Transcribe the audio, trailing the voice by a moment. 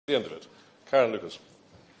the end of it. Caroline Lucas.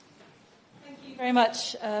 Thank you very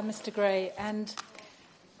much, Mr. Gray. And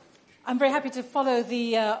I'm very happy to follow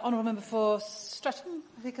the Honourable Member for Streatham,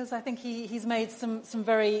 because I think he's made some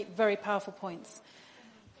very, very powerful points.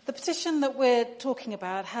 The petition that we're talking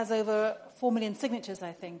about has over 4 million signatures,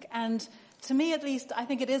 I think. And to me, at least, I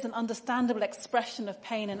think it is an understandable expression of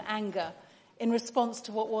pain and anger in response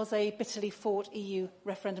to what was a bitterly fought EU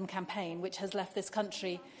referendum campaign, which has left this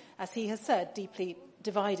country, as he has said, deeply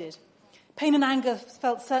divided. Pain and anger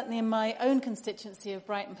felt certainly in my own constituency of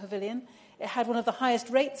Brighton Pavilion. It had one of the highest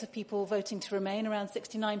rates of people voting to remain, around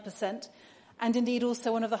 69%, and indeed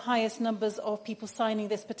also one of the highest numbers of people signing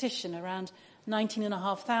this petition, around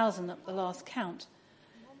 19,500 at the last count.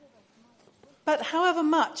 But however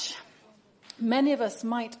much many of us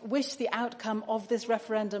might wish the outcome of this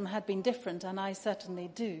referendum had been different, and I certainly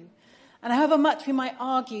do, and however much we might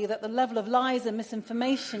argue that the level of lies and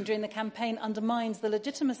misinformation during the campaign undermines the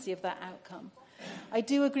legitimacy of that outcome, I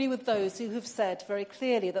do agree with those who have said very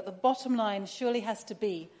clearly that the bottom line surely has to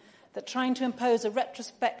be that trying to impose a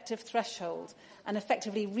retrospective threshold and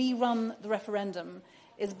effectively rerun the referendum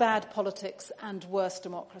is bad politics and worse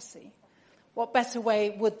democracy. What better way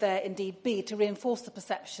would there indeed be to reinforce the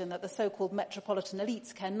perception that the so-called metropolitan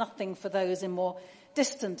elites care nothing for those in more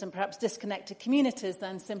distant and perhaps disconnected communities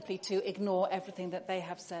than simply to ignore everything that they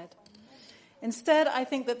have said? Instead, I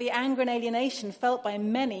think that the anger and alienation felt by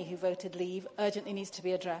many who voted Leave urgently needs to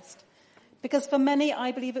be addressed. Because for many,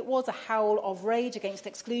 I believe it was a howl of rage against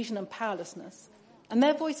exclusion and powerlessness. And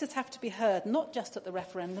their voices have to be heard, not just at the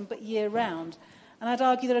referendum, but year-round. And I'd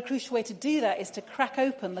argue that a crucial way to do that is to crack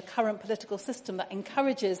open the current political system that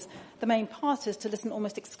encourages the main parties to listen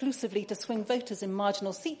almost exclusively to swing voters in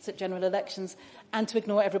marginal seats at general elections and to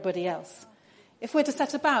ignore everybody else. If we're to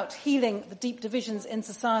set about healing the deep divisions in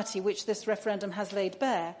society which this referendum has laid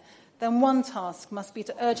bare, then one task must be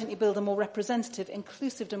to urgently build a more representative,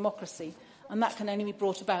 inclusive democracy, and that can only be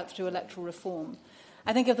brought about through electoral reform.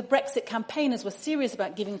 I think if the Brexit campaigners were serious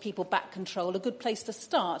about giving people back control, a good place to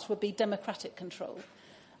start would be democratic control.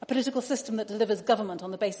 A political system that delivers government on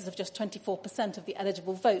the basis of just 24% of the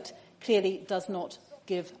eligible vote clearly does not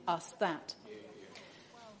give us that.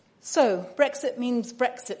 So, Brexit means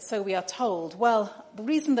Brexit, so we are told. Well, the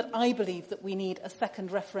reason that I believe that we need a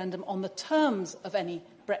second referendum on the terms of any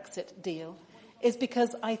Brexit deal is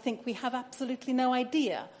because I think we have absolutely no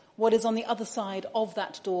idea what is on the other side of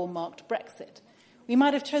that door marked Brexit. We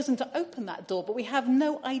might have chosen to open that door, but we have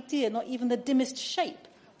no idea, not even the dimmest shape,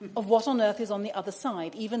 of what on earth is on the other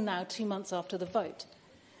side, even now, 2 months after the vote.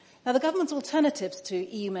 Now, the government's alternatives to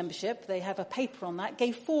EU membership, they have a paper on that,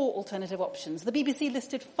 gave 4 alternative options. The BBC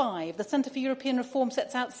listed 5. The Centre for European Reform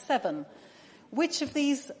sets out 7. Which of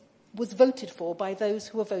these was voted for by those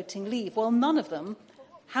who were voting Leave? Well, none of them.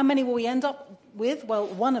 How many will we end up with? Well,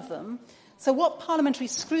 one of them. So what parliamentary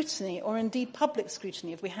scrutiny, or indeed public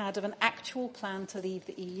scrutiny, have we had of an actual plan to leave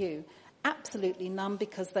the EU? Absolutely none,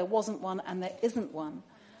 because there wasn't one and there isn't one.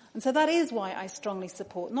 And so that is why I strongly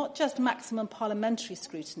support not just maximum parliamentary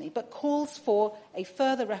scrutiny, but calls for a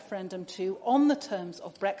further referendum too on the terms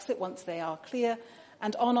of Brexit once they are clear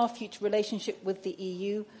and on our future relationship with the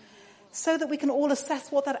EU, so that we can all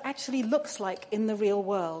assess what that actually looks like in the real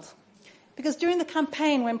world. Because during the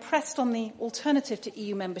campaign, when pressed on the alternative to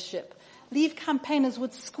EU membership, Leave campaigners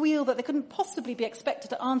would squeal that they couldn't possibly be expected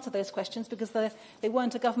to answer those questions because they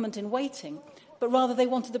weren't a government in waiting, but rather they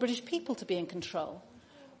wanted the British people to be in control.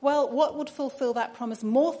 Well, what would fulfil that promise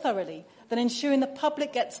more thoroughly than ensuring the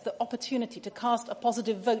public gets the opportunity to cast a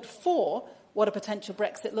positive vote for what a potential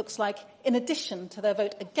Brexit looks like, in addition to their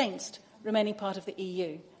vote against remaining part of the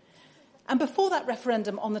EU? And before that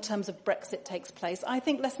referendum on the terms of Brexit takes place, I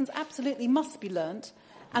think lessons absolutely must be learnt,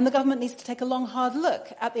 and the government needs to take a long, hard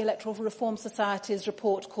look at the Electoral Reform Society's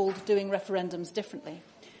report called Doing Referendums Differently.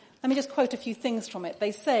 Let me just quote a few things from it.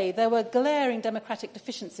 They say there were glaring democratic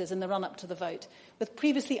deficiencies in the run-up to the vote, with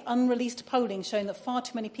previously unreleased polling showing that far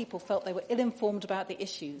too many people felt they were ill-informed about the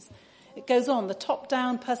issues. It goes on, the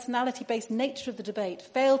top-down, personality-based nature of the debate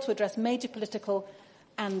failed to address major political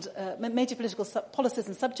policies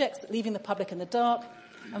and subjects, leaving the public in the dark.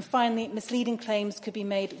 And finally, misleading claims could be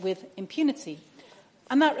made with impunity.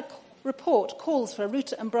 And that report calls for a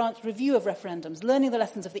root and branch review of referendums, learning the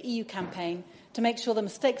lessons of the EU campaign to make sure the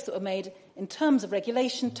mistakes that were made in terms of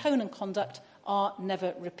regulation, tone and conduct are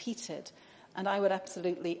never repeated. And I would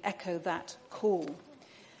absolutely echo that call.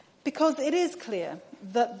 Because it is clear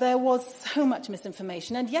that there was so much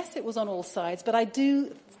misinformation, and yes, it was on all sides, but I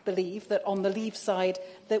do believe that on the Leave side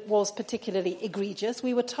that was particularly egregious.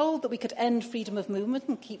 We were told that we could end freedom of movement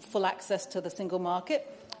and keep full access to the single market.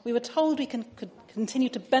 We were told we could continue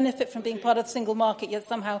to benefit from being part of the single market, yet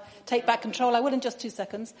somehow take back control. I will in just 2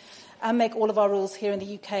 seconds, and make all of our rules here in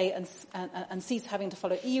the UK and cease having to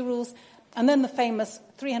follow EU rules. And then the famous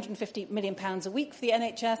 £350 million a week for the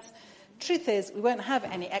NHS. Truth is, we won't have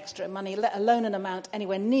any extra money, let alone an amount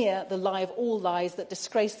anywhere near the lie of all lies that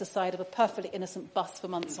disgrace the side of a perfectly innocent bus for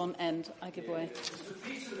months on end. I give way.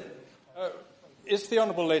 Is the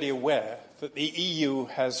Honourable Lady aware that the EU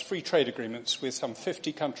has free trade agreements with some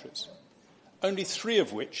 50 countries, only 3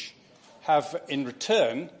 of which have, in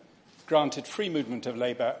return, granted free movement of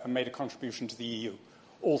labour and made a contribution to the EU?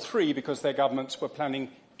 All 3 because their governments were planning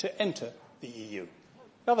to enter the EU.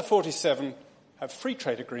 The other 47 have free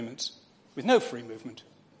trade agreements with no free movement,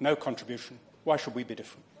 no contribution. Why should we be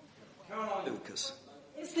different? Caroline Lucas.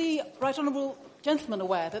 Is the Right Honourable Gentleman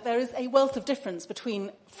aware that there is a wealth of difference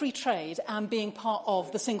between free trade and being part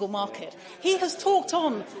of the single market? He has talked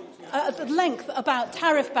on at length about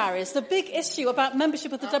tariff barriers. The big issue about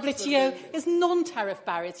membership of the WTO is non-tariff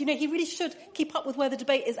barriers. You know, he really should keep up with where the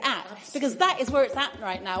debate is at, because that is where it's at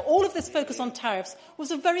right now. All of this focus on tariffs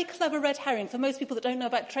was a very clever red herring for most people that don't know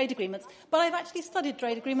about trade agreements. But I've actually studied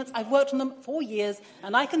trade agreements. I've worked on them for years,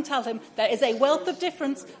 and I can tell him there is a wealth of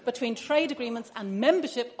difference between trade agreements and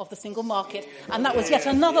membership of the single market. And that was yet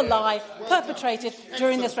another lie perpetrated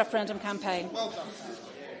during this referendum campaign.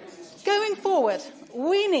 Going forward,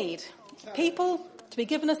 we need people to be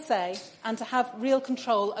given a say and to have real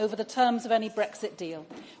control over the terms of any Brexit deal.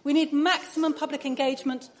 We need maximum public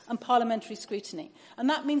engagement and parliamentary scrutiny. And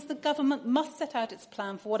that means the government must set out its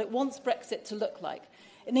plan for what it wants Brexit to look like.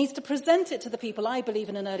 It needs to present it to the people, I believe,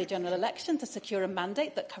 in an early general election to secure a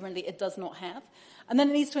mandate that currently it does not have. And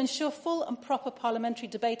then it needs to ensure full and proper parliamentary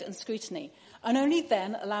debate and scrutiny, and only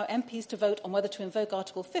then allow MPs to vote on whether to invoke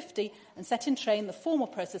Article 50 and set in train the formal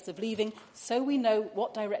process of leaving, so we know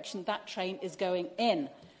what direction that train is going in.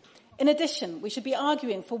 In addition, we should be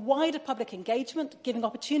arguing for wider public engagement, giving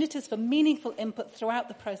opportunities for meaningful input throughout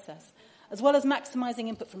the process, as well as maximising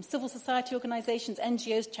input from civil society organisations,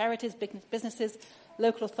 NGOs, charities, businesses,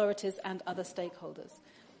 local authorities and other stakeholders.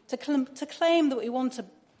 To claim that we want to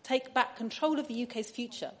take back control of the UK's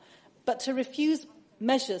future, but to refuse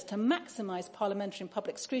measures to maximise parliamentary and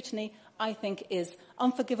public scrutiny, I think is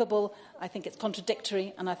unforgivable, I think it's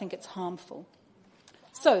contradictory, and I think it's harmful.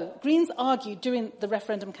 So, Greens argued during the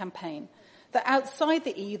referendum campaign that outside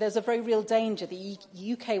the EU there's a very real danger the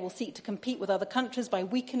UK will seek to compete with other countries by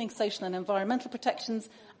weakening social and environmental protections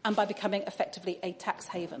and by becoming effectively a tax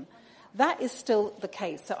haven. That is still the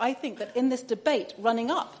case. So I think that in this debate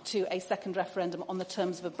running up to a second referendum on the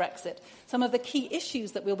terms of a Brexit, some of the key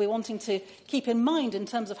issues that we'll be wanting to keep in mind in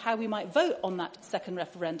terms of how we might vote on that second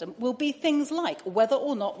referendum will be things like whether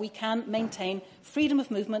or not we can maintain freedom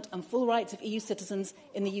of movement and full rights of EU citizens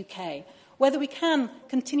in the UK, whether we can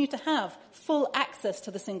continue to have full access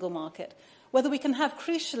to the single market, whether we can have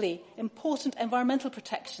crucially important environmental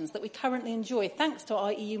protections that we currently enjoy thanks to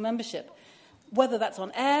our EU membership, whether that's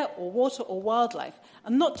on air or water or wildlife,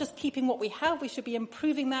 and not just keeping what we have, we should be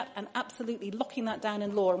improving that and absolutely locking that down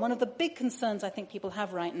in law. And one of the big concerns I think people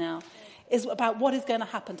have right now is about what is going to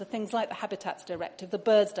happen to things like the Habitats Directive, the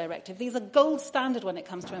Birds Directive. These are gold standard when it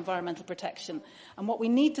comes to environmental protection. And what we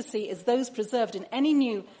need to see is those preserved in any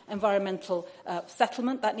new environmental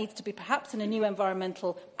settlement. That needs to be perhaps in a new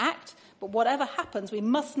environmental act. But whatever happens, we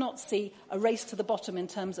must not see a race to the bottom in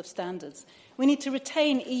terms of standards. We need to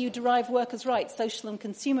retain EU-derived workers' rights, social and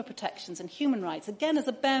consumer protections and human rights, again as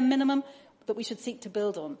a bare minimum that we should seek to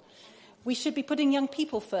build on. We should be putting young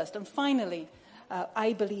people first. And finally,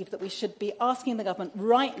 I believe that we should be asking the government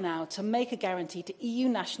right now to make a guarantee to EU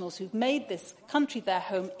nationals who've made this country their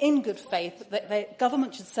home in good faith, that the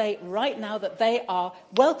government should say right now that they are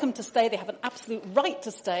welcome to stay, they have an absolute right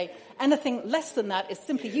to stay. Anything less than that is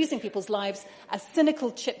simply using people's lives as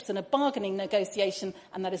cynical chips in a bargaining negotiation,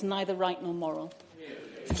 and that is neither right nor moral.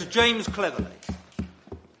 To James Cleverley.